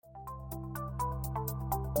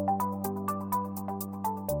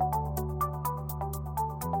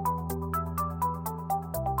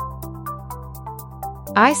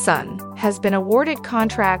iSun has been awarded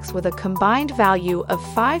contracts with a combined value of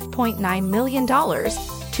 $5.9 million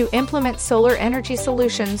to implement solar energy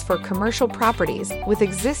solutions for commercial properties with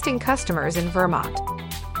existing customers in Vermont.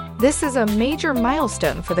 This is a major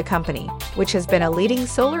milestone for the company, which has been a leading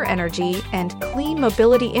solar energy and clean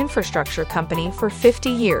mobility infrastructure company for 50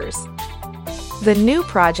 years. The new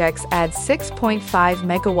projects add 6.5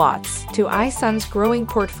 megawatts to iSun's growing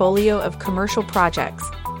portfolio of commercial projects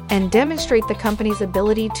and demonstrate the company's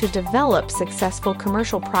ability to develop successful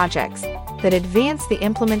commercial projects that advance the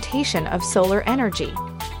implementation of solar energy.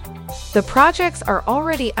 The projects are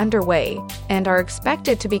already underway and are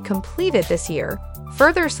expected to be completed this year,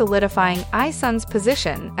 further solidifying iSun's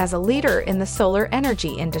position as a leader in the solar energy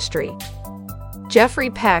industry. Jeffrey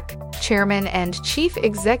Peck, Chairman and Chief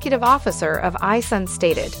Executive Officer of iSun,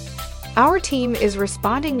 stated, "Our team is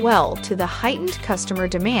responding well to the heightened customer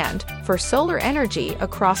demand for solar energy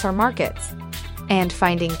across our markets and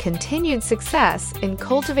finding continued success in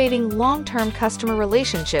cultivating long-term customer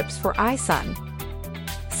relationships for iSun.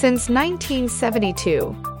 Since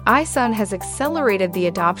 1972, iSun has accelerated the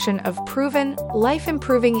adoption of proven,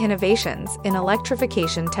 life-improving innovations in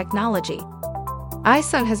electrification technology.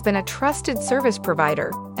 iSun has been a trusted service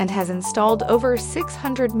provider and has installed over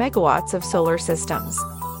 600 megawatts of solar systems."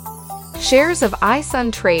 Shares of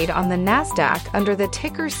iSun trade on the NASDAQ under the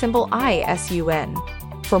ticker symbol iSun.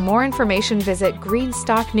 For more information, visit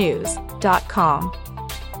greenstocknews.com.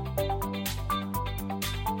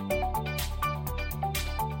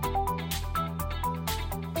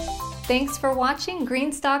 Thanks for watching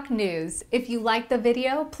Greenstock News. If you liked the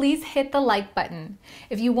video, please hit the like button.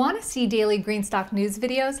 If you want to see daily Greenstock News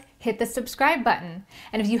videos, hit the subscribe button.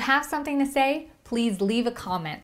 And if you have something to say, please leave a comment.